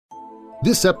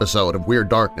This episode of Weird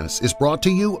Darkness is brought to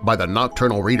you by the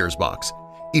Nocturnal Reader's Box.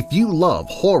 If you love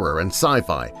horror and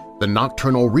sci-fi, the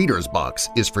Nocturnal Reader's Box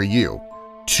is for you.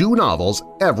 2 novels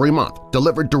every month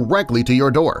delivered directly to your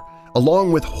door,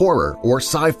 along with horror or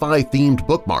sci-fi themed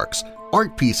bookmarks,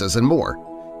 art pieces, and more.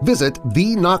 Visit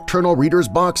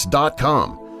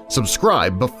thenocturnalreadersbox.com.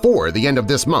 Subscribe before the end of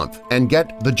this month and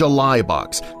get the July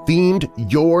box, themed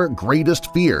Your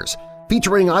Greatest Fears,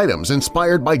 featuring items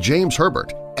inspired by James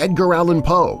Herbert, Edgar Allan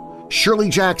Poe, Shirley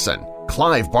Jackson,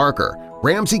 Clive Barker,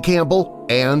 Ramsey Campbell,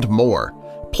 and more.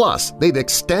 Plus, they've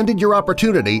extended your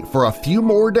opportunity for a few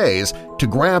more days to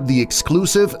grab the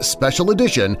exclusive special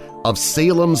edition of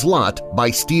Salem's Lot by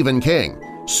Stephen King.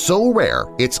 So rare,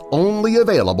 it's only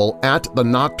available at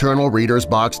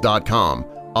thenocturnalreadersbox.com,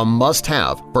 a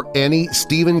must-have for any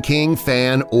Stephen King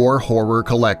fan or horror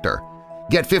collector.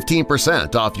 Get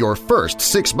 15% off your first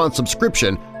 6-month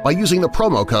subscription by using the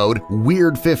promo code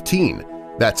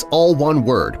WEIRD15. That's all one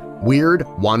word,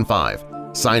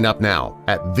 WEIRD15. Sign up now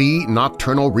at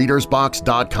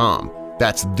thenocturnalreadersbox.com.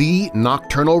 That's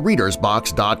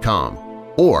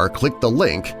thenocturnalreadersbox.com. Or click the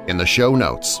link in the show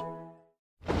notes.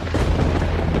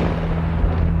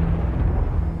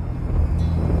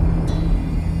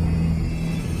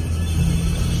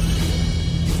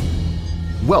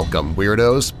 Welcome,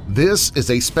 Weirdos! This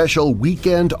is a special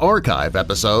Weekend Archive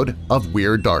episode of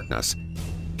Weird Darkness.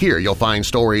 Here you'll find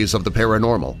stories of the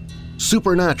paranormal,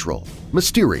 supernatural,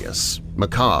 mysterious,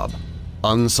 macabre,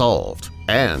 unsolved,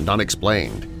 and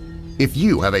unexplained. If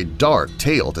you have a dark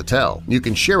tale to tell, you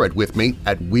can share it with me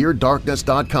at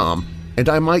WeirdDarkness.com and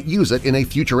I might use it in a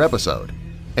future episode.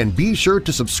 And be sure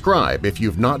to subscribe if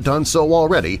you've not done so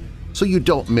already so you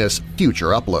don't miss future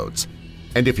uploads.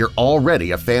 And if you're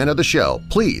already a fan of the show,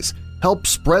 please help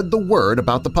spread the word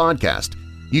about the podcast.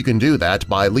 You can do that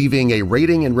by leaving a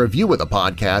rating and review of the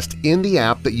podcast in the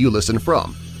app that you listen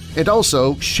from. And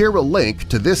also share a link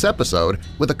to this episode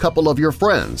with a couple of your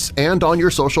friends and on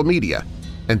your social media.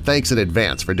 And thanks in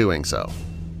advance for doing so.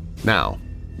 Now,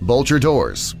 bolt your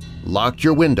doors, lock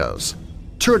your windows,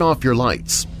 turn off your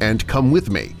lights, and come with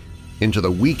me into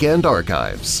the Weekend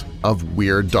Archives of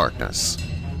Weird Darkness.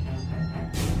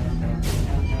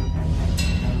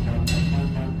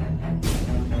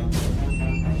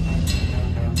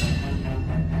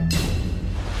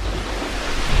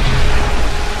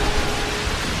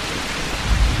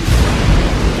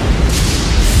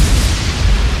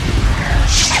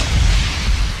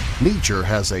 Nature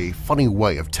has a funny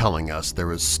way of telling us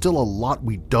there is still a lot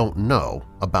we don't know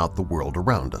about the world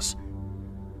around us.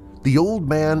 The Old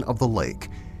Man of the Lake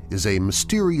is a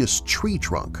mysterious tree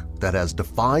trunk that has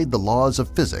defied the laws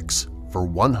of physics for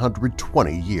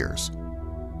 120 years.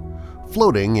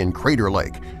 Floating in Crater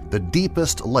Lake, the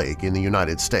deepest lake in the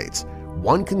United States,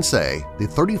 one can say the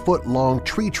 30-foot-long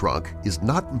tree trunk is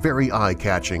not very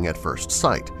eye-catching at first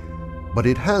sight, but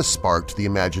it has sparked the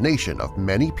imagination of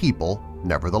many people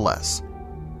nevertheless.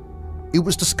 It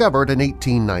was discovered in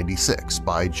 1896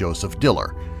 by Joseph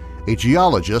Diller, a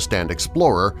geologist and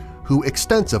explorer who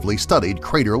extensively studied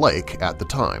Crater Lake at the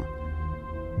time.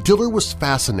 Diller was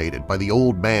fascinated by the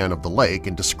Old Man of the Lake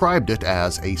and described it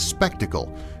as a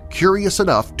spectacle curious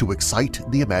enough to excite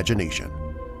the imagination.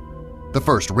 The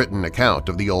first written account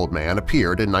of the Old Man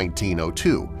appeared in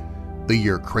 1902, the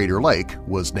year Crater Lake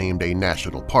was named a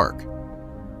national park.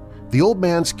 The Old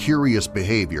Man's curious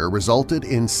behavior resulted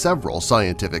in several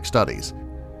scientific studies.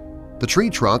 The tree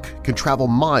trunk can travel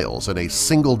miles in a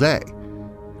single day.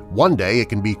 One day it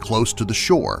can be close to the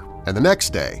shore, and the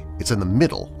next day it's in the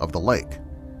middle of the lake.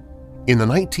 In the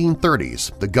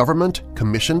 1930s, the government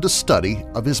commissioned a study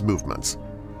of his movements.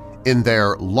 In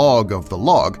their Log of the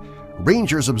Log,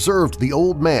 rangers observed the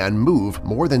Old Man move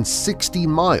more than 60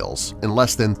 miles in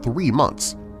less than 3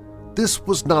 months. This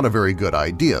was not a very good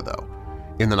idea, though.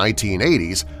 In the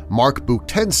 1980s, Mark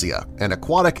Buctensia, an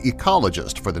aquatic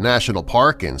ecologist for the National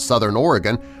Park in southern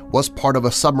Oregon, was part of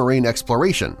a submarine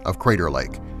exploration of Crater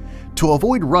Lake. To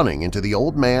avoid running into the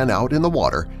Old Man out in the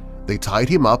water, they tied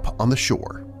him up on the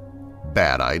shore.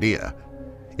 Bad idea.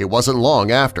 It wasn't long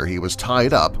after he was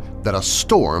tied up that a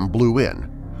storm blew in.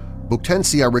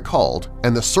 Buctensia recalled,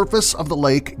 and the surface of the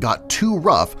lake got too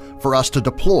rough for us to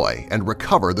deploy and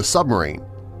recover the submarine.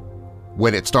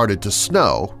 When it started to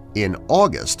snow, in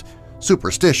August,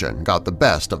 superstition got the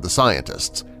best of the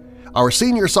scientists. Our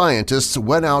senior scientists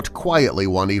went out quietly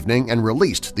one evening and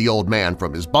released the Old Man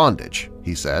from his bondage,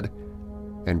 he said.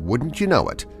 And wouldn't you know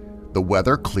it, the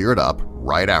weather cleared up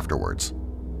right afterwards.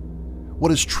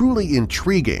 What is truly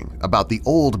intriguing about the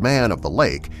Old Man of the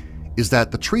Lake is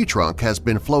that the tree trunk has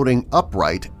been floating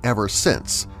upright ever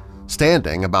since,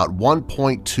 standing about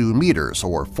 1.2 meters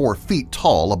or 4 feet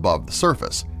tall above the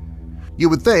surface. You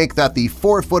would think that the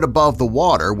 4 foot above the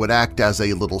water would act as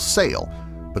a little sail,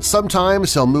 but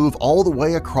sometimes he'll move all the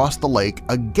way across the lake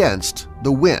against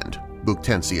the wind,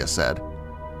 Booktensia said.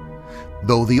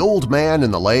 Though the old man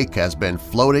in the lake has been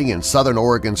floating in southern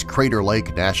Oregon's Crater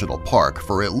Lake National Park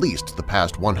for at least the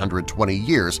past 120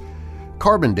 years,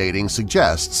 carbon dating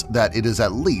suggests that it is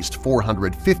at least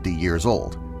 450 years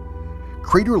old.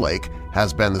 Crater Lake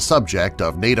has been the subject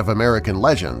of Native American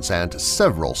legends and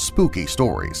several spooky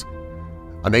stories.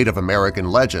 A Native American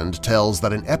legend tells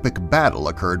that an epic battle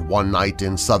occurred one night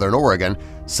in southern Oregon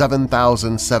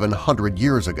 7,700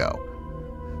 years ago.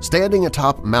 Standing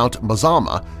atop Mount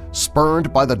Mazama,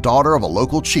 spurned by the daughter of a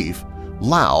local chief,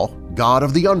 Lao, god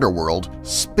of the underworld,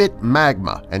 spit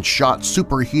magma and shot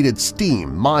superheated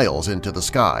steam miles into the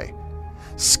sky.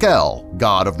 Skell,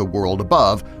 god of the world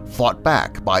above, fought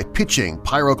back by pitching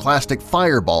pyroclastic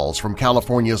fireballs from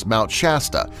California's Mount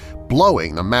Shasta,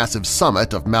 blowing the massive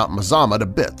summit of Mount Mazama to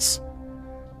bits.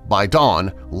 By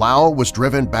dawn, Lao was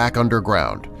driven back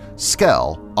underground.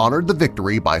 Skell honored the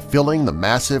victory by filling the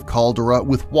massive caldera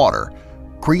with water,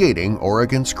 creating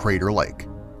Oregon's Crater Lake.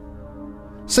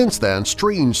 Since then,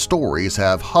 strange stories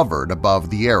have hovered above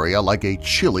the area like a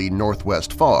chilly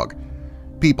northwest fog.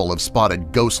 People have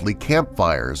spotted ghostly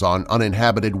campfires on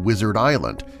uninhabited Wizard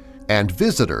Island, and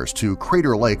visitors to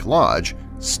Crater Lake Lodge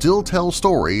still tell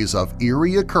stories of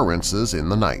eerie occurrences in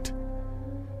the night.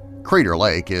 Crater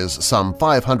Lake is some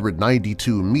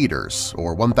 592 meters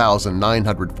or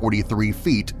 1,943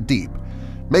 feet deep,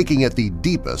 making it the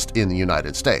deepest in the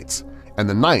United States and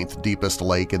the 9th deepest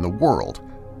lake in the world.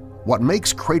 What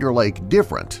makes Crater Lake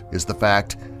different is the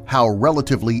fact how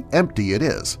relatively empty it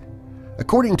is.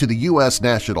 According to the U.S.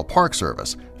 National Park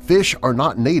Service, fish are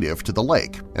not native to the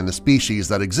lake, and the species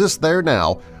that exist there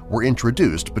now were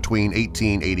introduced between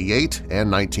 1888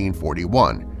 and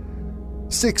 1941.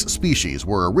 6 species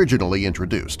were originally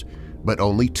introduced, but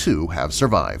only 2 have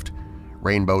survived –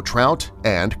 rainbow trout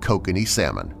and kokanee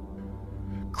salmon.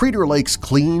 Crater Lake's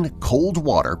clean, cold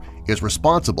water is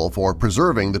responsible for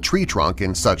preserving the tree trunk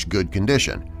in such good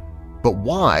condition. But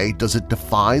why does it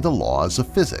defy the laws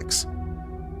of physics?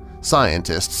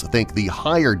 Scientists think the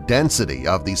higher density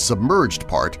of the submerged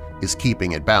part is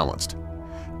keeping it balanced.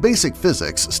 Basic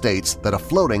physics states that a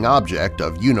floating object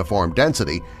of uniform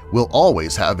density will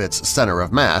always have its center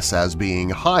of mass as being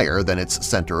higher than its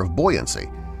center of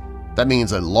buoyancy. That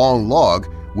means a long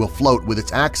log will float with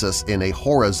its axis in a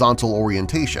horizontal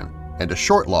orientation, and a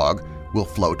short log will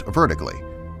float vertically.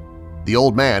 The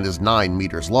old man is 9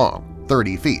 meters long,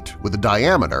 30 feet, with a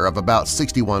diameter of about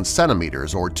 61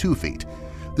 centimeters or 2 feet.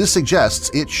 This suggests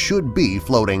it should be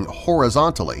floating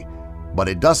horizontally, but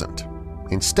it doesn't.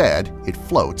 Instead, it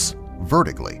floats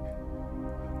vertically.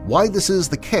 Why this is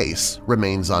the case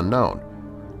remains unknown.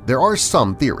 There are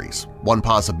some theories. One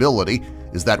possibility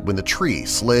is that when the tree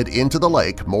slid into the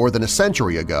lake more than a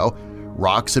century ago,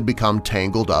 rocks had become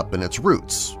tangled up in its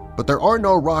roots. But there are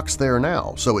no rocks there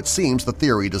now, so it seems the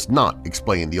theory does not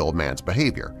explain the old man's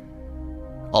behavior.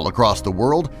 All across the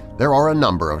world, there are a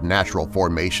number of natural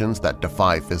formations that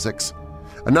defy physics.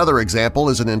 Another example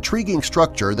is an intriguing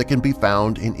structure that can be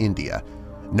found in India.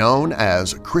 Known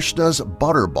as Krishna's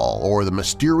Butterball or the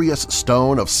mysterious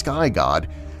stone of sky god,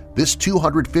 this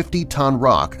 250-ton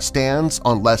rock stands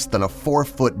on less than a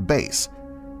 4-foot base.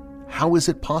 How is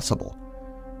it possible?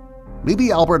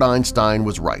 Maybe Albert Einstein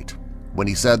was right when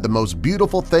he said the most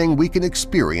beautiful thing we can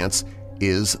experience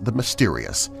is the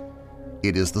mysterious.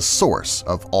 It is the source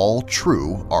of all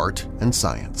true art and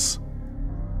science.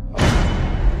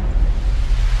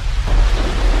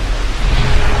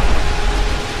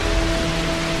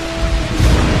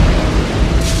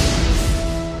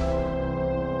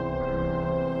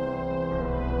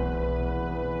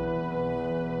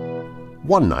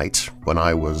 One night, when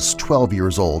I was 12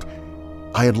 years old,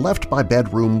 I had left my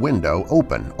bedroom window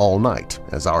open all night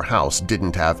as our house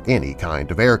didn't have any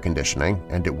kind of air conditioning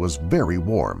and it was very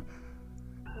warm.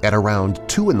 At around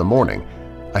 2 in the morning,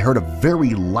 I heard a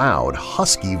very loud,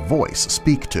 husky voice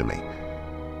speak to me.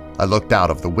 I looked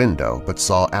out of the window but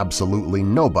saw absolutely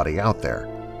nobody out there.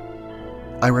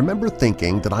 I remember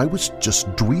thinking that I was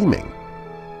just dreaming.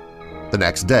 The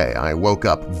next day, I woke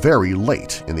up very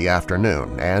late in the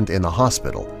afternoon and in the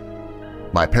hospital.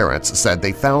 My parents said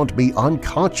they found me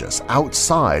unconscious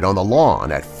outside on the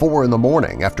lawn at 4 in the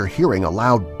morning after hearing a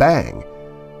loud bang.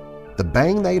 The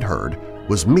bang they'd heard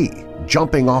was me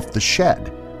jumping off the shed.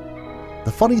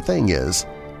 The funny thing is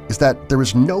that there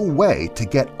is no way to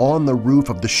get on the roof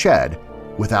of the shed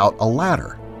without a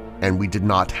ladder, and we did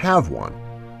not have one.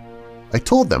 I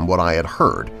told them what I had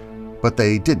heard, but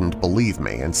they didn't believe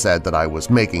me and said that I was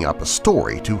making up a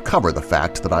story to cover the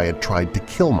fact that I had tried to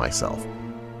kill myself.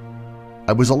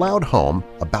 I was allowed home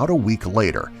about a week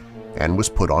later and was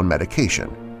put on medication.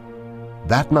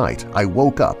 That night, I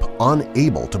woke up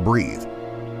unable to breathe.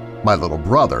 My little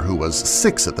brother, who was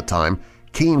 6 at the time,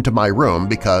 came to my room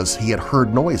because he had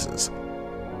heard noises.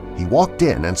 He walked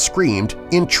in and screamed,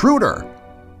 "Intruder!"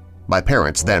 My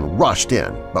parents then rushed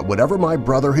in, but whatever my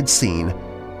brother had seen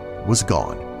was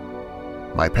gone.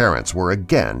 My parents were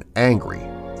again angry,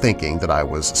 thinking that I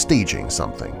was staging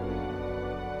something.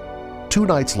 2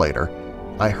 nights later,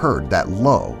 I heard that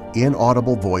low,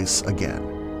 inaudible voice again.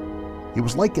 It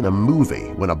was like in a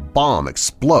movie when a bomb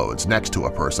explodes next to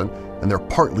a person and they're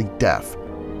partly deaf.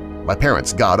 My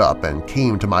parents got up and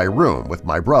came to my room with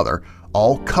my brother,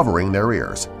 all covering their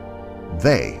ears.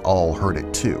 They all heard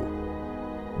it too.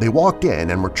 They walked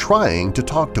in and were trying to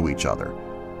talk to each other,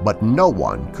 but no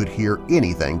one could hear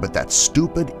anything but that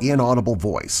stupid, inaudible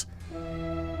voice.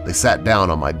 They sat down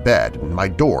on my bed and my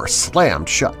door slammed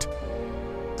shut.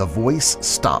 The voice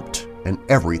stopped and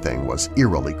everything was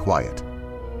eerily quiet.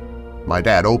 My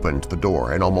dad opened the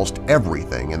door and almost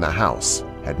everything in the house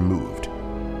had moved.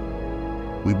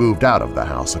 We moved out of the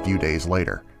house a few days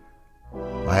later.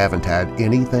 I haven't had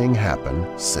anything happen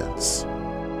since.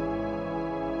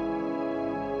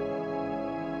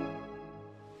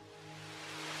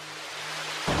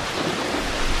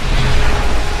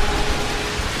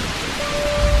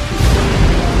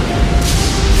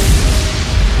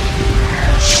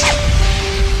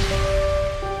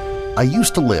 I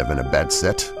used to live in a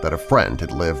bedsit that a friend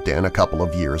had lived in a couple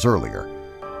of years earlier.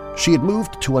 She had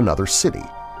moved to another city.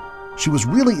 She was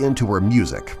really into her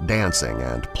music, dancing,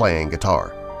 and playing guitar.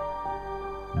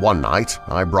 One night,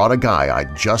 I brought a guy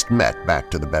I'd just met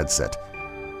back to the bedsit.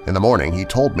 In the morning, he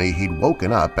told me he'd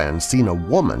woken up and seen a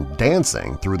woman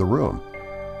dancing through the room.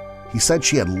 He said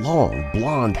she had long,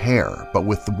 blonde hair, but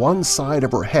with one side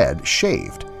of her head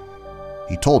shaved.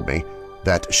 He told me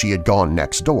that she had gone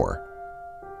next door.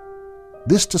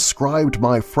 This described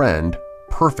my friend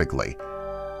perfectly,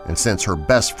 and since her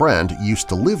best friend used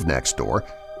to live next door,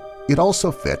 it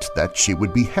also fit that she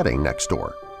would be heading next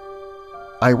door.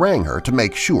 I rang her to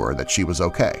make sure that she was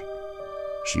okay.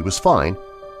 She was fine,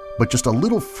 but just a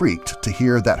little freaked to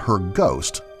hear that her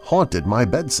ghost haunted my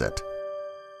bedsit.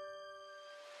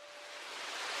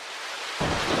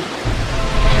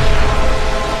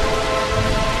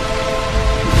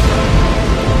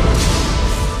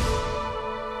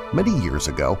 Many years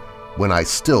ago, when I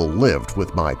still lived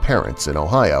with my parents in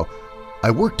Ohio, I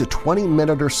worked a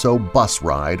 20-minute or so bus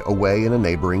ride away in a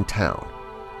neighboring town.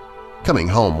 Coming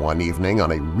home one evening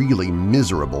on a really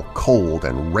miserable, cold,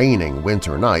 and raining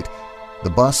winter night, the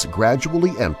bus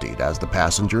gradually emptied as the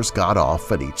passengers got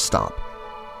off at each stop.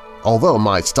 Although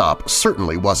my stop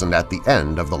certainly wasn't at the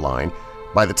end of the line,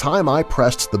 by the time I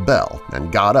pressed the bell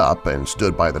and got up and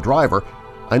stood by the driver,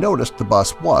 I noticed the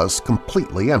bus was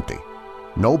completely empty.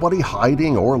 Nobody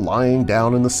hiding or lying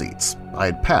down in the seats. I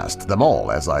had passed them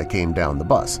all as I came down the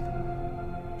bus.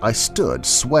 I stood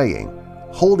swaying,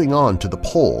 holding on to the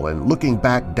pole and looking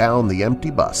back down the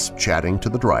empty bus, chatting to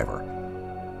the driver.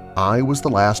 I was the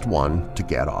last one to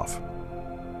get off.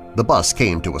 The bus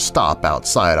came to a stop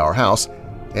outside our house,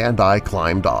 and I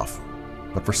climbed off.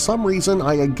 But for some reason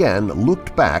I again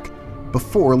looked back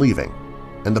before leaving,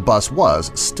 and the bus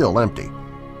was still empty.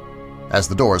 As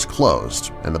the doors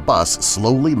closed and the bus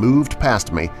slowly moved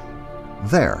past me,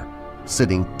 there,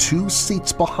 sitting 2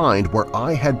 seats behind where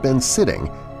I had been sitting,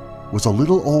 was a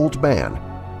little old man,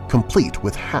 complete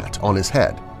with hat on his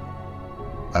head.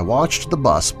 I watched the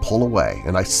bus pull away,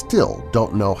 and I still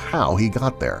don't know how he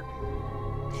got there.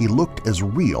 He looked as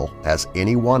real as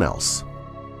anyone else.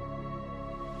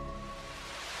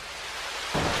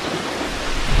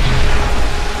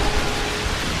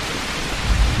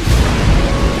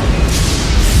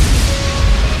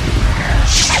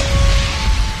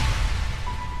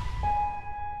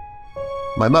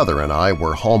 My mother and I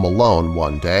were home alone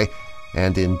one day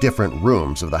and in different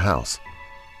rooms of the house.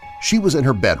 She was in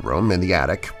her bedroom in the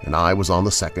attic, and I was on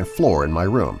the second floor in my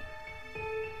room.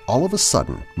 All of a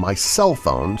sudden, my cell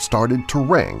phone started to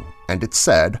ring, and it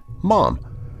said, "Mom."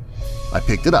 I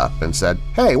picked it up and said,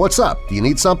 "Hey, what's up? Do you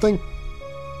need something?"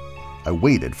 I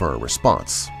waited for a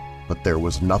response, but there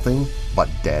was nothing but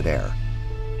dead air.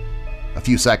 A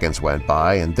few seconds went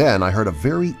by, and then I heard a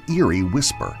very eerie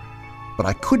whisper, but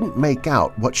I couldn't make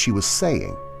out what she was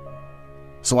saying.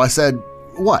 So I said,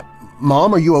 "What?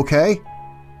 Mom, are you okay?"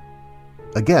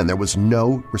 Again, there was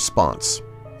no response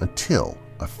until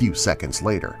a few seconds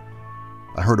later.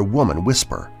 I heard a woman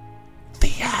whisper,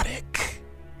 "The attic,"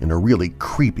 in a really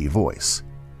creepy voice.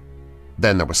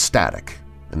 Then there was static,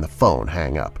 and the phone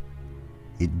hung up.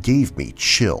 It gave me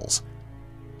chills.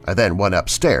 I then went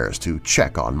upstairs to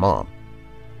check on Mom.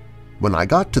 When I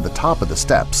got to the top of the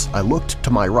steps, I looked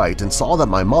to my right and saw that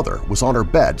my mother was on her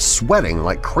bed sweating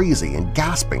like crazy and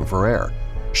gasping for air.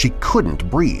 She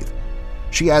couldn't breathe.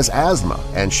 She has asthma,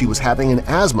 and she was having an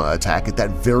asthma attack at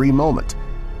that very moment.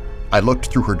 I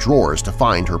looked through her drawers to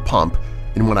find her pump,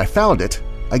 and when I found it,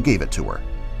 I gave it to her.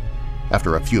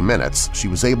 After a few minutes, she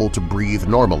was able to breathe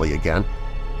normally again,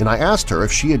 and I asked her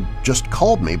if she had just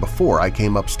called me before I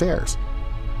came upstairs.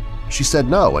 She said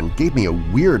no and gave me a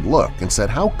weird look and said,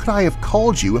 "How could I have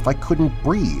called you if I couldn't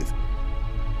breathe?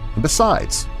 And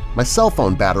besides, my cell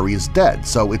phone battery is dead,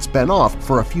 so it's been off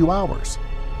for a few hours."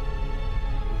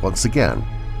 Once again,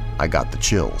 I got the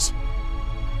chills.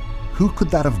 Who could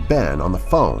that have been on the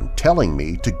phone telling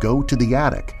me to go to the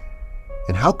attic?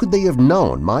 And how could they have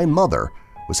known my mother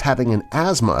was having an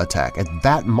asthma attack at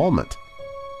that moment?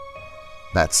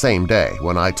 That same day,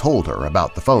 when I told her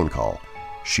about the phone call,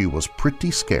 she was pretty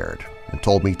scared and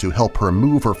told me to help her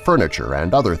move her furniture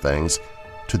and other things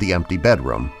to the empty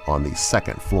bedroom on the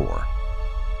second floor.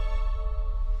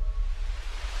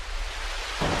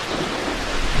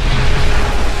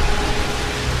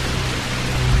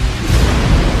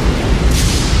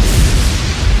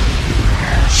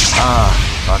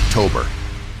 October,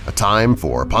 a time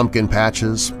for pumpkin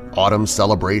patches, autumn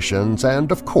celebrations, and,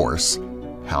 of course,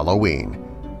 Halloween.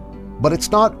 But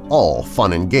it's not all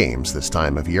fun and games this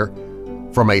time of year.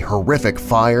 From a horrific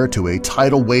fire to a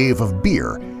tidal wave of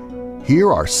beer,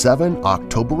 here are 7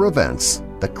 October events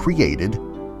that created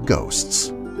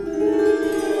ghosts.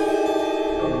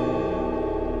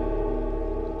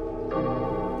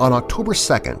 On October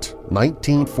 2,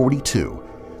 1942,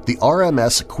 the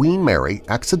RMS Queen Mary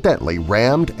accidentally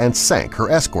rammed and sank her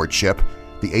escort ship,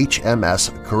 the HMS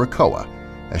Curacoa,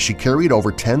 as she carried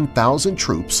over 10,000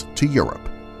 troops to Europe.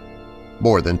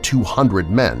 More than 200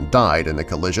 men died in the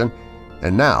collision,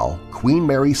 and now Queen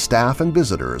Mary's staff and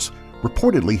visitors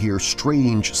reportedly hear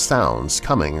strange sounds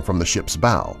coming from the ship's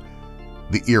bow.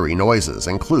 The eerie noises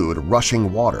include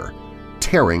rushing water,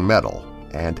 tearing metal,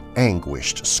 and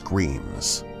anguished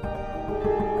screams.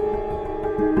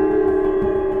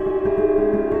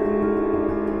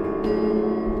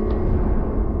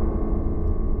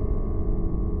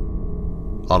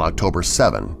 On October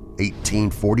 7,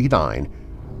 1849,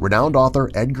 renowned author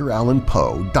Edgar Allan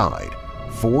Poe died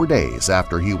 4 days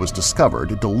after he was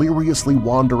discovered deliriously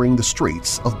wandering the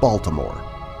streets of Baltimore.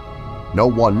 No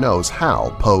one knows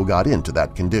how Poe got into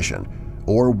that condition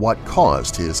or what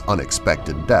caused his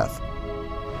unexpected death.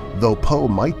 Though Poe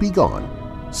might be gone,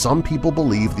 some people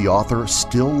believe the author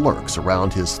still lurks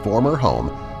around his former home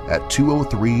at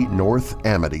 203 North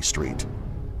Amity Street.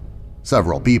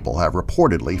 Several people have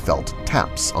reportedly felt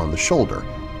taps on the shoulder,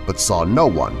 but saw no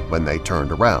one when they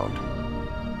turned around.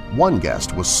 One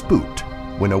guest was spooked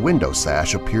when a window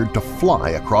sash appeared to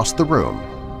fly across the room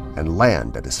and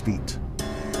land at his feet.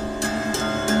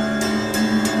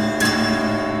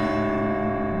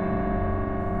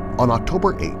 On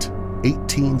October 8,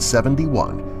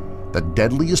 1871, the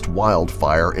deadliest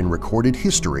wildfire in recorded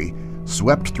history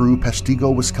swept through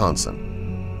Peshtigo, Wisconsin.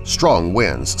 Strong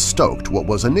winds stoked what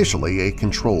was initially a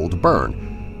controlled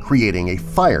burn, creating a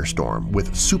firestorm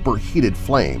with superheated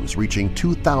flames reaching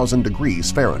 2,000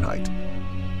 degrees Fahrenheit.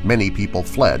 Many people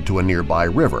fled to a nearby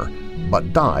river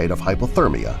but died of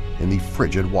hypothermia in the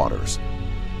frigid waters.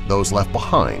 Those left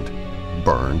behind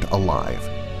burned alive.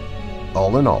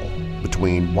 All in all,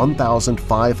 between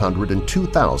 1,500 and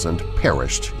 2,000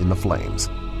 perished in the flames.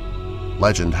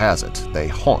 Legend has it they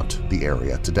haunt the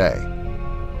area today.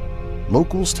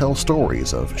 Locals tell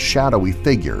stories of shadowy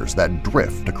figures that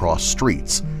drift across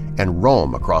streets and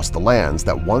roam across the lands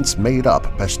that once made up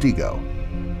Peshtigo.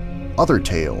 Other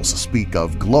tales speak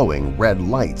of glowing red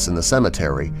lights in the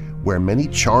cemetery where many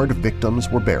charred victims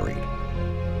were buried.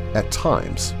 At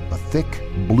times, a thick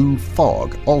blue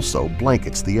fog also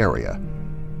blankets the area.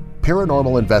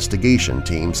 Paranormal investigation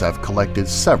teams have collected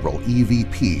several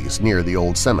EVPs near the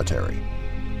old cemetery.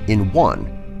 In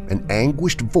one, an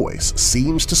anguished voice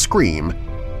seems to scream,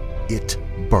 "It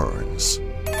burns."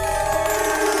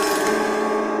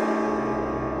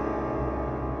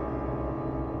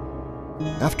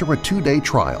 After a 2-day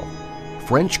trial,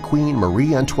 French Queen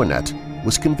Marie Antoinette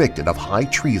was convicted of high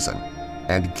treason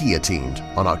and guillotined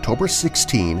on October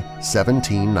 16,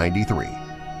 1793.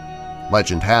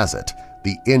 Legend has it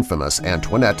the infamous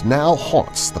Antoinette now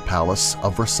haunts the Palace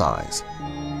of Versailles.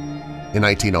 In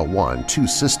 1901, 2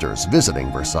 sisters visiting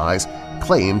Versailles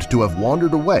claimed to have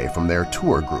wandered away from their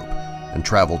tour group and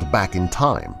traveled back in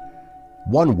time.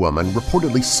 One woman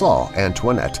reportedly saw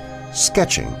Antoinette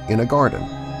sketching in a garden,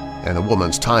 and the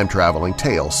woman's time-traveling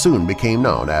tale soon became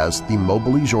known as the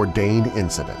Moberly-Jourdain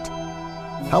Incident.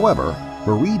 However,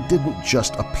 Marie didn't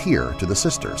just appear to the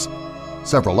sisters.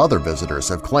 Several other visitors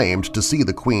have claimed to see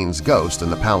the Queen's ghost in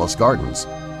the palace gardens.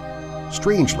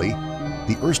 Strangely,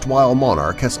 the erstwhile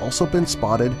monarch has also been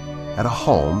spotted at a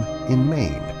home in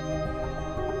Maine.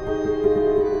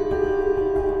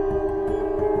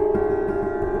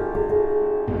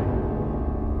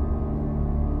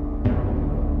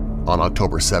 On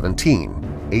October 17,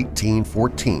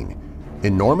 1814,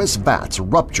 enormous vats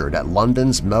ruptured at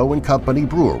London's Moe & Company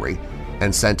brewery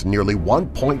and sent nearly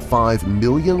 1.5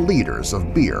 million liters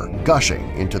of beer gushing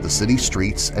into the city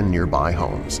streets and nearby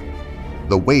homes.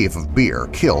 The wave of beer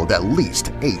killed at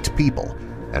least 8 people,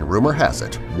 and rumor has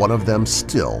it one of them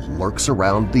still lurks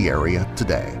around the area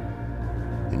today.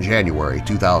 In January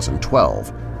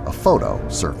 2012, a photo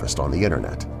surfaced on the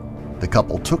internet. The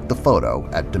couple took the photo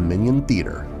at Dominion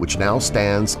Theatre, which now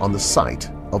stands on the site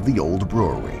of the old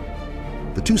brewery.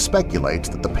 The two speculate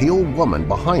that the pale woman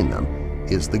behind them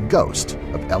is the ghost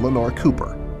of Eleanor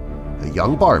Cooper, a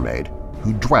young barmaid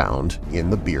who drowned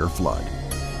in the beer flood.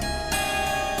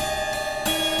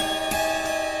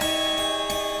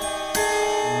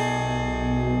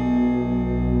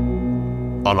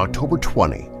 On October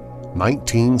 20,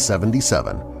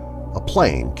 1977, a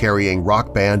plane carrying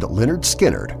rock band Lynyrd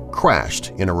Skynyrd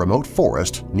crashed in a remote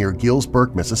forest near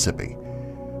Galesburg, Mississippi.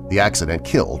 The accident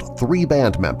killed 3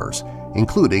 band members,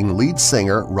 including lead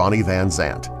singer Ronnie Van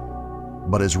Zant.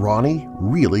 But is Ronnie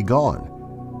really gone?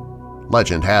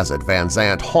 Legend has it Van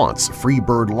Zant haunts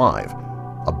Freebird Live,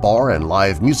 a bar and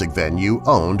live music venue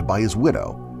owned by his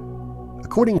widow.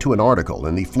 According to an article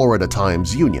in the Florida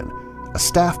Times-Union, a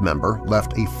staff member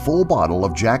left a full bottle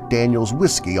of Jack Daniel's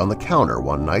whiskey on the counter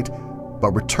one night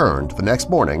but returned the next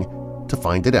morning to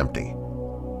find it empty.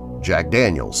 Jack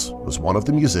Daniel's was one of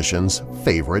the musician's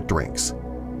favorite drinks.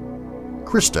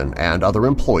 Kristen and other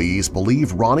employees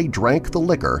believe Ronnie drank the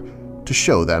liquor to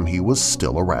show them he was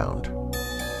still around.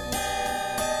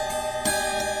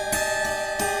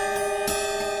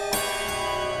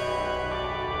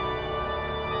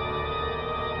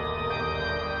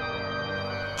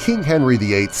 King Henry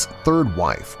VIII's third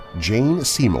wife, Jane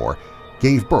Seymour,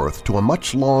 gave birth to a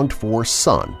much-longed-for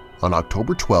son on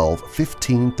October 12,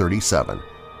 1537.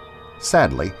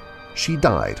 Sadly, she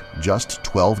died just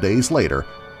 12 days later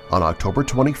on October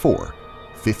 24,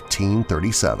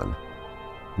 1537.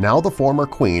 Now the former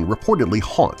queen reportedly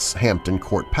haunts Hampton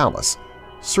Court Palace,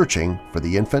 searching for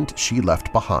the infant she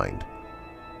left behind.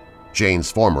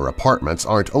 Jane's former apartments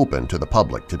aren't open to the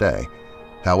public today.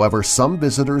 However, some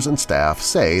visitors and staff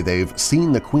say they've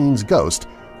seen the Queen's ghost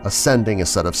ascending a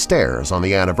set of stairs on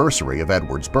the anniversary of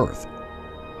Edward's birth.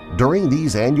 During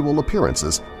these annual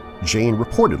appearances, Jane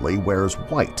reportedly wears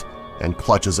white and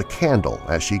clutches a candle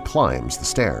as she climbs the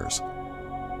stairs.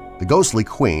 The ghostly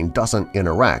queen doesn't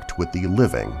interact with the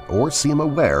living or seem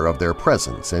aware of their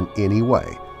presence in any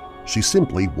way. She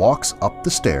simply walks up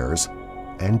the stairs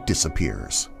and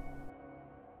disappears.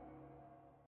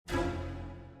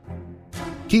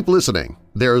 Keep listening.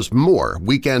 There's more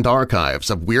Weekend Archives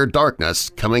of Weird Darkness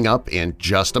coming up in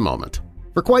just a moment.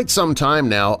 For quite some time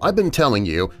now, I've been telling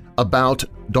you about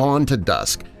Dawn to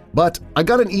Dusk, but I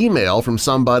got an email from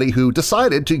somebody who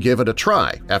decided to give it a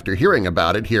try after hearing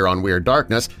about it here on Weird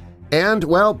Darkness, and,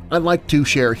 well, I'd like to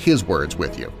share his words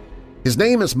with you. His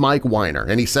name is Mike Weiner,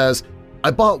 and he says,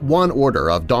 "I bought one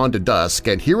order of Dawn to Dusk,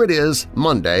 and here it is,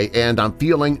 Monday, and I'm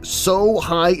feeling so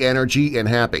high energy and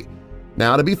happy.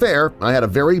 Now, to be fair, I had a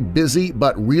very busy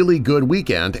but really good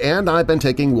weekend, and I've been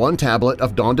taking one tablet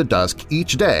of Dawn to Dusk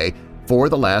each day for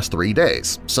the last 3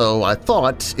 days, so I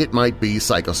thought it might be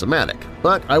psychosomatic,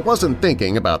 but I wasn't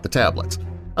thinking about the tablets.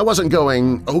 I wasn't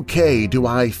going, okay, do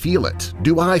I feel it?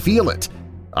 Do I feel it?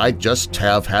 I just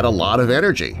have had a lot of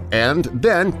energy, and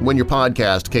then when your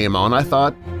podcast came on, I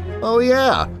thought, oh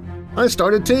yeah, I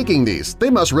started taking these. They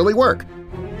must really work.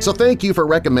 So thank you for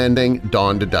recommending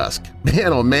Dawn to Dusk.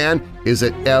 Man, oh man, is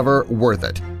it ever worth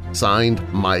it. Signed,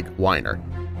 Mike Weiner.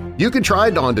 You can try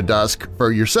Dawn to Dusk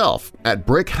for yourself at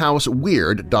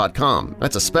BrickHouseWeird.com.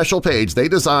 That's a special page they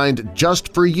designed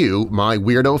just for you, my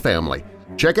weirdo family.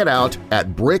 Check it out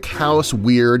at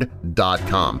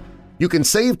BrickHouseWeird.com. You can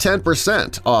save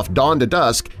 10% off Dawn to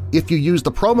Dusk if you use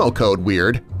the promo code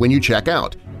WEIRD when you check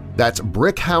out. That's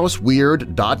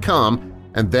BrickHouseWeird.com,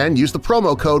 and then use the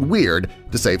promo code WEIRD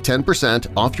to save 10%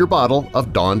 off your bottle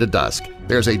of Dawn to Dusk.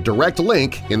 There's a direct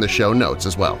link in the show notes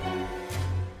as well.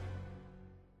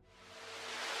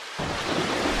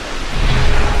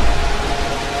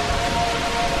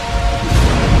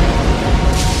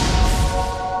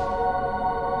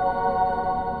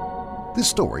 This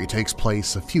story takes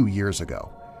place a few years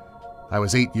ago. I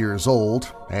was 8 years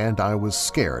old and I was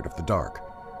scared of the dark.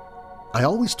 I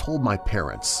always told my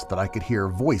parents that I could hear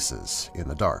voices in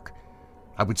the dark.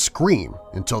 I would scream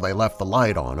until they left the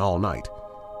light on all night.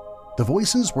 The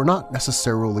voices were not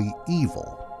necessarily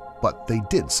evil, but they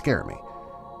did scare me.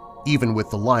 Even with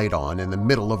the light on in the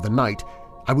middle of the night,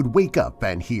 I would wake up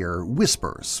and hear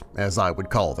whispers, as I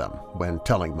would call them, when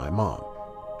telling my mom.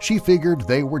 She figured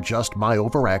they were just my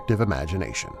overactive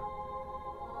imagination.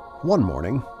 One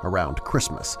morning, around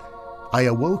Christmas, I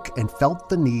awoke and felt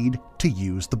the need to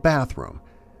use the bathroom.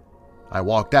 I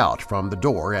walked out from the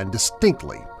door and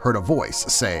distinctly heard a voice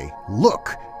say,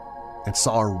 "Look!" and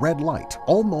saw a red light,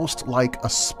 almost like a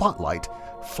spotlight,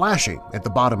 flashing at the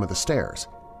bottom of the stairs.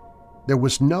 There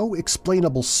was no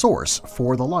explainable source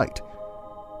for the light.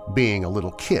 Being a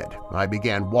little kid, I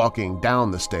began walking down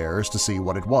the stairs to see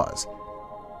what it was.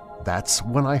 That's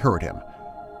when I heard him,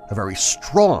 a very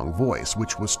strong voice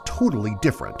which was totally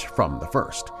different from the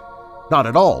first. Not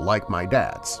at all like my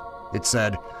dad's. It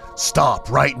said,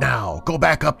 "Stop right now! Go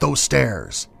back up those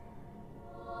stairs!"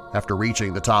 After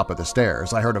reaching the top of the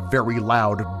stairs, I heard a very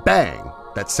loud bang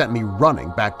that sent me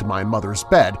running back to my mother's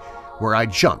bed, where I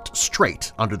jumped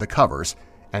straight under the covers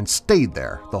and stayed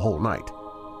there the whole night.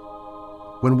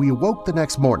 When we awoke the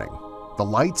next morning, the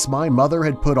lights my mother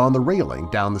had put on the railing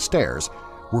down the stairs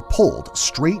were pulled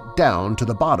straight down to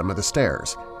the bottom of the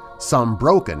stairs, some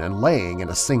broken and laying in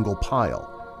a single pile.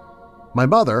 My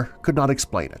mother could not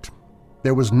explain it.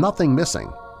 There was nothing missing.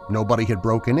 Nobody had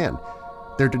broken in.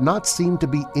 There did not seem to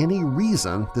be any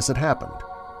reason this had happened.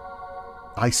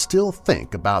 I still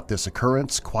think about this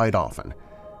occurrence quite often,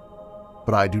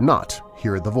 but I do not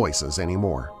hear the voices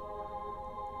anymore.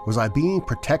 Was I being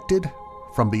protected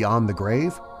from beyond the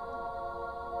grave?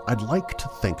 I'd like to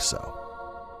think so.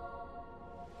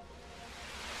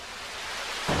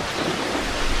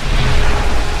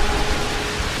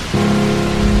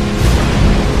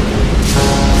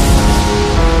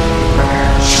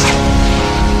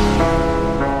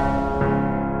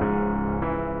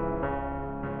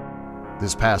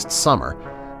 This past summer,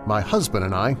 my husband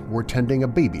and I were attending a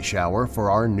baby shower for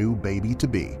our new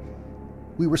baby-to-be.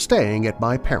 We were staying at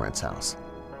my parents' house.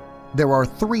 There are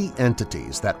 3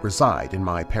 entities that reside in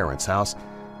my parents' house.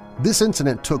 This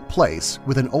incident took place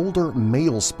with an older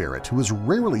male spirit who is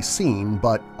rarely seen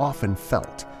but often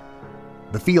felt.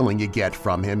 The feeling you get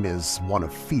from him is one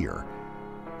of fear.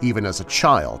 Even as a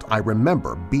child, I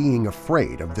remember being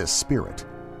afraid of this spirit.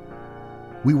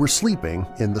 We were sleeping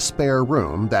in the spare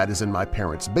room that is in my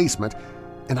parents' basement,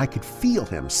 and I could feel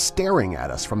him staring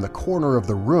at us from the corner of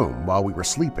the room while we were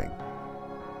sleeping.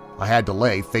 I had to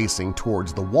lay facing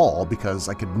towards the wall because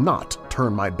I could not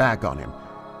turn my back on him.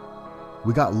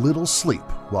 We got little sleep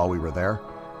while we were there.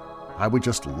 I would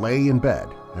just lay in bed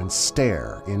and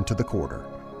stare into the corner.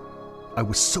 I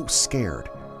was so scared.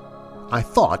 I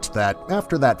thought that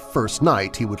after that first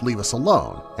night he would leave us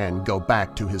alone and go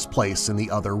back to his place in the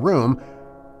other room,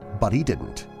 but he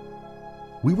didn't.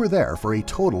 We were there for a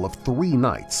total of 3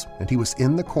 nights, and he was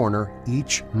in the corner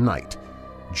each night,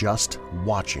 just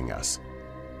watching us.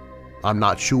 I'm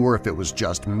not sure if it was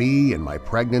just me and my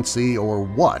pregnancy or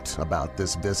what about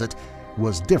this visit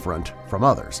was different from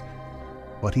others,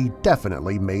 but he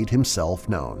definitely made himself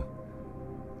known.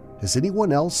 Has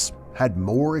anyone else had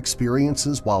more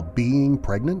experiences while being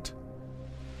pregnant?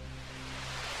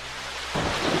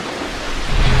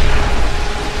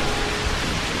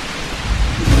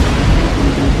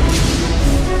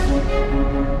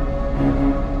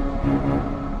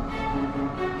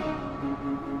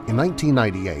 In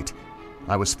 1998,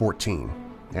 I was 14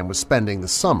 and was spending the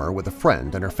summer with a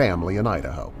friend and her family in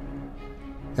Idaho.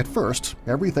 At first,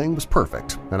 everything was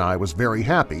perfect, and I was very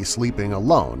happy sleeping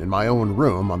alone in my own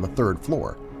room on the 3rd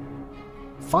floor.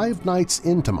 5 nights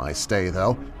into my stay,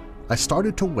 though, I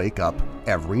started to wake up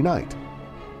every night.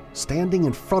 Standing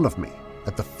in front of me,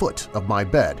 at the foot of my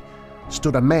bed,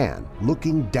 stood a man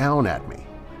looking down at me.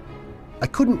 I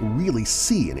couldn't really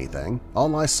see anything.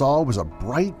 All I saw was a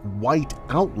bright white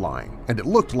outline, and it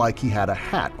looked like he had a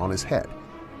hat on his head.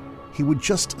 He would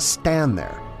just stand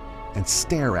there and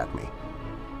stare at me.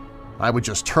 I would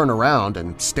just turn around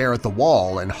and stare at the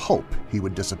wall and hope he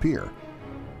would disappear.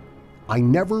 I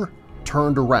never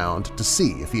turned around to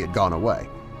see if he had gone away.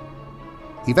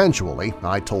 Eventually,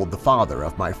 I told the father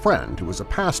of my friend, who was a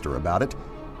pastor, about it,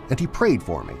 and he prayed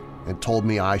for me and told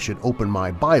me I should open my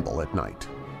Bible at night.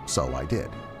 So I did.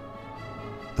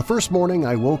 The first morning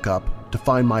I woke up to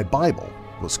find my Bible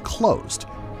was closed,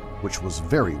 which was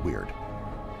very weird.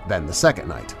 Then the second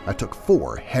night I took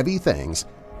 4 heavy things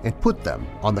and put them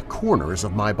on the corners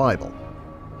of my Bible.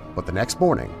 But the next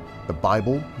morning the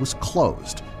Bible was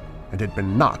closed and had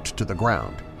been knocked to the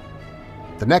ground.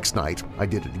 The next night I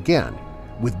did it again,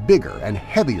 with bigger and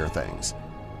heavier things,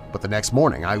 but the next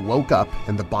morning I woke up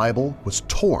and the Bible was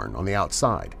torn on the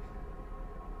outside.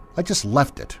 I just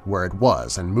left it where it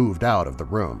was and moved out of the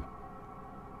room.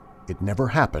 It never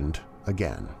happened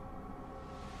again.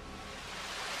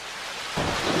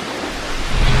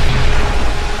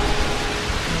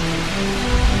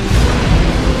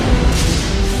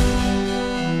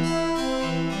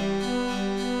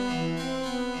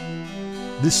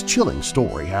 This chilling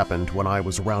story happened when I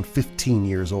was around 15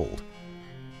 years old.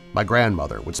 My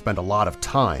grandmother would spend a lot of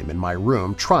time in my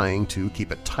room trying to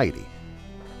keep it tidy.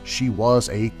 She was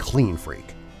a clean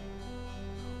freak.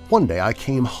 One day I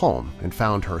came home and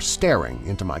found her staring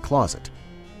into my closet.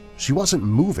 She wasn't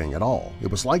moving at all.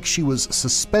 It was like she was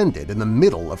suspended in the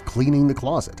middle of cleaning the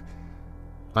closet.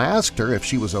 I asked her if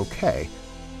she was okay,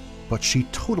 but she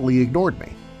totally ignored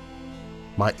me.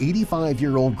 My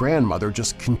 85-year-old grandmother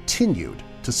just continued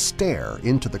to stare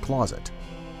into the closet.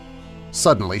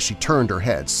 Suddenly, she turned her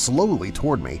head slowly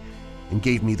toward me and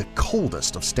gave me the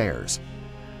coldest of stares.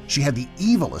 She had the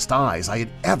evilest eyes I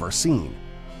had ever seen.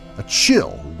 A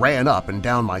chill ran up and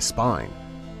down my spine.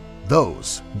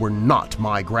 Those were not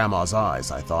my grandma's eyes,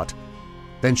 I thought.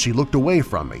 Then she looked away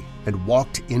from me and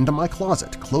walked into my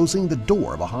closet, closing the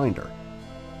door behind her.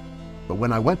 But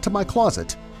when I went to my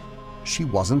closet, she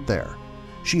wasn't there.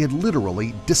 She had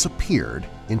literally disappeared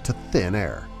into thin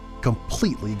air,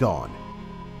 completely gone.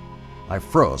 I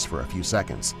froze for a few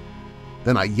seconds.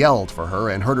 Then I yelled for her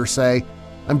and heard her say,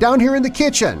 "I'm down here in the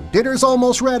kitchen! Dinner's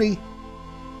almost ready!"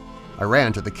 I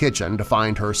ran to the kitchen to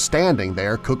find her standing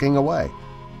there cooking away.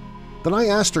 Then I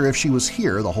asked her if she was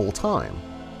here the whole time.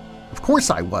 "Of course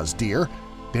I was, dear.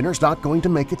 Dinner's not going to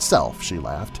make itself," she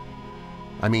laughed.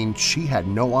 I mean, she had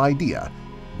no idea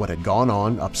what had gone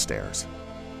on upstairs.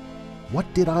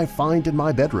 What did I find in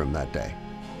my bedroom that day?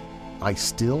 I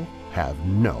still have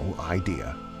no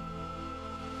idea.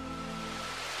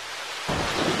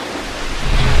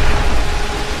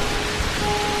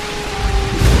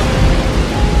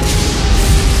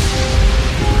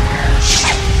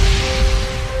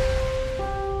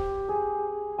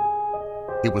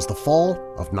 It was the fall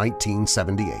of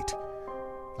 1978.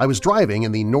 I was driving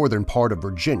in the northern part of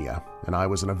Virginia, and I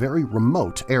was in a very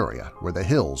remote area where the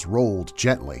hills rolled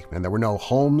gently and there were no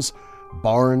homes,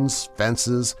 barns,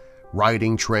 fences,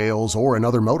 riding trails, or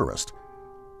another motorist.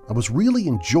 I was really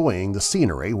enjoying the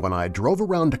scenery when I drove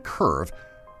around a curve,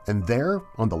 and there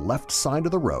on the left side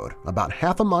of the road, about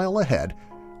half a mile ahead,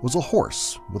 was a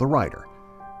horse with a rider.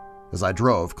 As I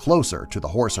drove closer to the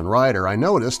horse and rider, I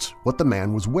noticed what the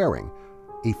man was wearing: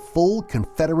 a full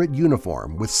Confederate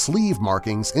uniform with sleeve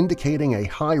markings indicating a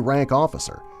high-rank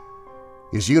officer.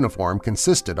 His uniform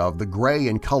consisted of the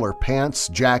gray-in-color pants,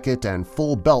 jacket, and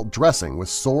full belt dressing with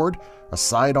sword, a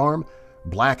sidearm,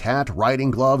 black hat,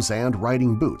 riding gloves, and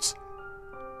riding boots.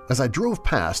 As I drove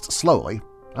past slowly,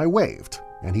 I waved,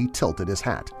 and he tilted his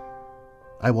hat.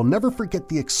 I will never forget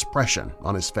the expression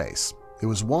on his face. It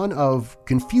was one of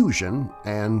confusion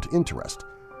and interest.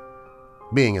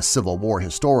 Being a Civil War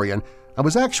historian, I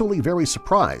was actually very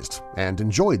surprised and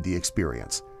enjoyed the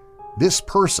experience. This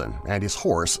person and his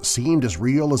horse seemed as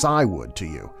real as I would to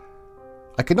you.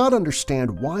 I could not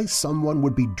understand why someone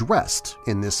would be dressed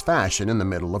in this fashion in the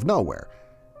middle of nowhere.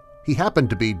 He happened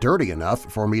to be dirty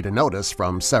enough for me to notice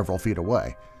from several feet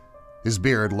away. His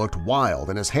beard looked wild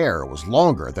and his hair was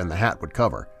longer than the hat would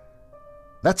cover.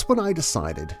 That's when I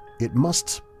decided it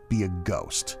must be a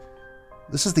ghost.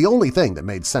 This is the only thing that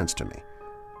made sense to me.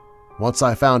 Once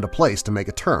I found a place to make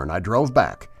a turn, I drove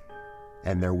back,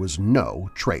 and there was no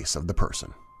trace of the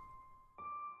person.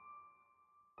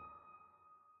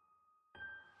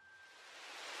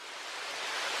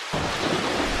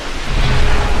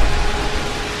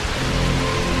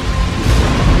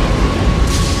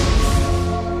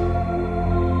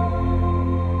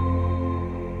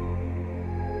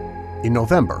 In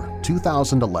November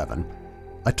 2011,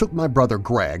 I took my brother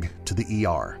Greg to the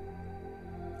ER.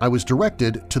 I was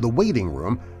directed to the waiting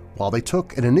room while they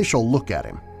took an initial look at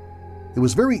him. It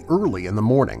was very early in the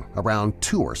morning, around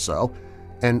 2 or so,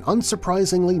 and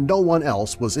unsurprisingly no one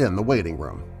else was in the waiting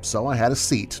room, so I had a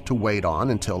seat to wait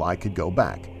on until I could go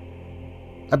back.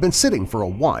 I'd been sitting for a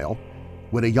while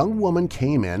when a young woman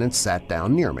came in and sat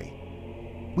down near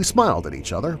me. We smiled at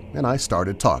each other, and I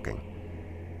started talking.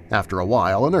 After a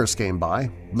while, a nurse came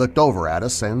by, looked over at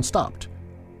us, and stopped.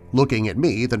 Looking at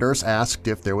me, the nurse asked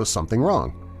if there was something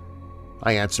wrong.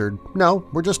 I answered, "No,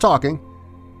 we're just talking."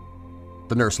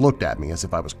 The nurse looked at me as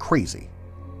if I was crazy.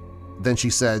 Then she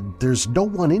said, "There's no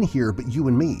one in here but you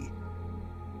and me."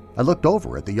 I looked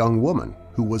over at the young woman,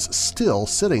 who was still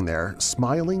sitting there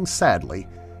smiling sadly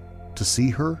to see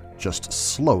her just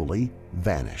slowly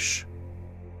vanish.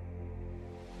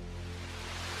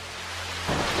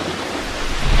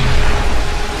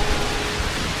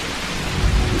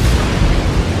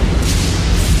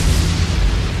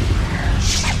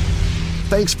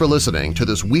 Thanks for listening to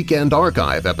this Weekend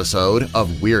Archive episode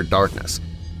of Weird Darkness.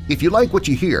 If you like what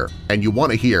you hear and you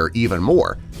want to hear even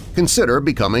more, consider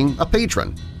becoming a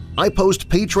patron. I post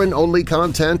patron-only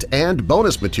content and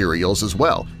bonus materials as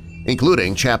well,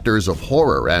 including chapters of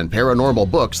horror and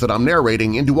paranormal books that I'm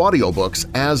narrating into audiobooks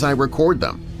as I record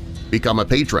them. Become a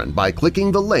patron by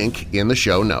clicking the link in the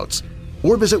show notes,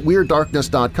 or visit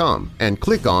WeirdDarkness.com and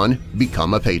click on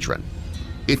Become a Patron.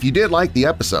 If you did like the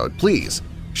episode, please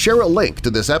share a link to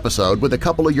this episode with a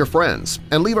couple of your friends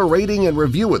and leave a rating and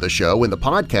review of the show in the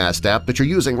podcast app that you're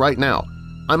using right now.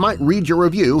 I might read your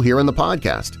review here in the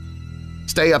podcast.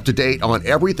 Stay up to date on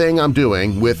everything I'm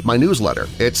doing with my newsletter.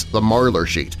 It's The Marlar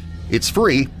Sheet. It's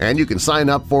free, and you can sign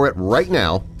up for it right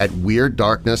now at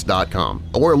WeirdDarkness.com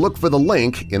or look for the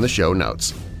link in the show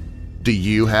notes. Do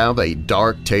you have a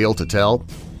dark tale to tell?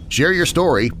 Share your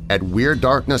story at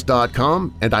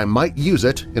WeirdDarkness.com and I might use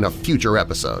it in a future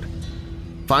episode.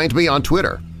 Find me on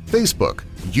Twitter, Facebook,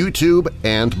 YouTube,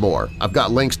 and more. I've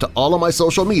got links to all of my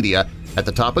social media at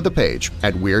the top of the page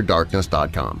at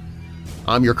WeirdDarkness.com.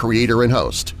 I'm your creator and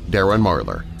host, Darren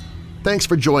Marlar. Thanks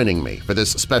for joining me for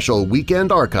this special Weekend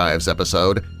Archives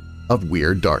episode of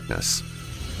Weird Darkness.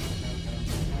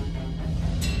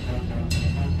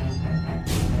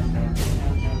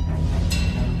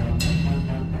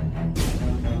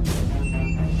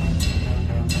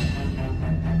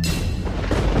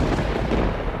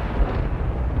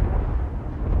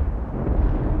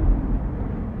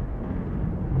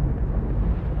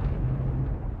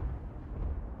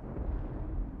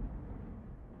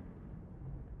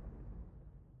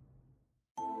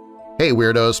 Hey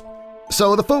Weirdos!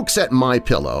 So the folks at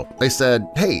MyPillow, they said,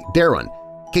 "Hey Darren,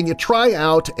 can you try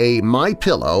out a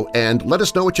MyPillow and let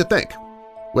us know what you think?"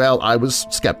 Well, I was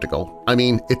skeptical. I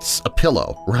mean, it's a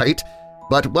pillow, right?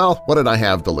 But, well, what did I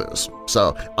have to lose?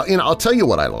 So, I'll tell you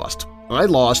what I lost. I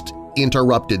lost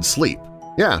interrupted sleep.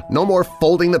 Yeah, no more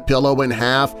folding the pillow in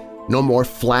half, no more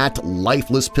flat,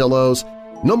 lifeless pillows,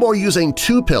 no more using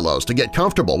two pillows to get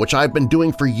comfortable, which I've been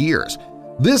doing for years.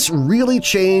 This really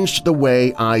changed the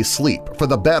way I sleep for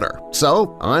the better,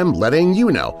 so I'm letting you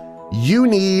know. You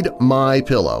need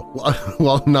MyPillow.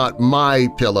 Well, not my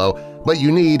pillow, but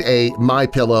you need a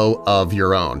MyPillow of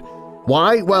your own.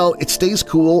 Why? Well, it stays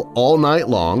cool all night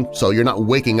long, so you're not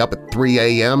waking up at 3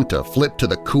 a.m. to flip to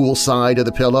the cool side of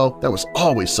the pillow. That was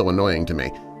always so annoying to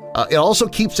me. It also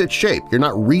keeps its shape. You're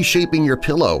not reshaping your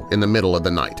pillow in the middle of the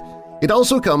night. It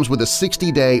also comes with a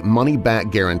 60-day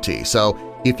money-back guarantee, so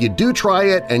if you do try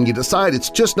it and you decide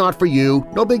it's just not for you,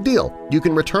 no big deal. You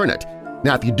can return it.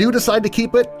 Now, if you do decide to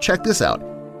keep it, check this out.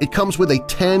 It comes with a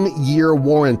 10-year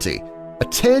warranty. A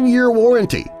 10-year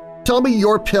warranty! Tell me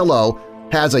your pillow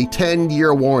has a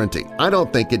 10-year warranty. I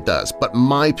don't think it does, but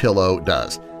MyPillow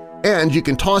does. And you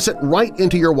can toss it right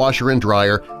into your washer and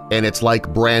dryer, and it's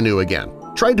like brand new again.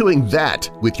 Try doing that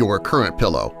with your current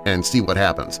pillow and see what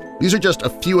happens. These are just a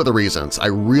few of the reasons I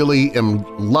really am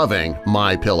loving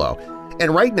MyPillow.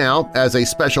 And right now, as a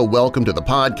special welcome to the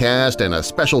podcast and a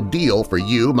special deal for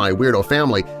you, my weirdo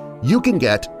family, you can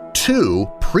get 2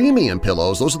 premium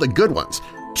pillows. Those are the good ones.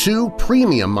 2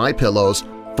 premium MyPillows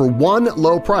for one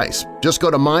low price. Just go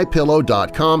to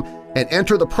MyPillow.com and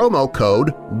enter the promo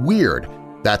code WEIRD.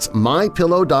 That's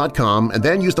MyPillow.com and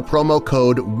then use the promo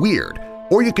code WEIRD.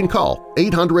 Or you can call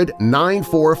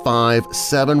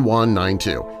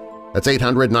 800-945-7192. That's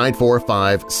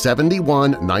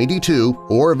 800-945-7192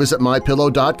 or visit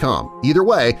MyPillow.com. Either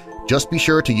way, just be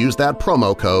sure to use that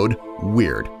promo code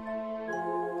WEIRD.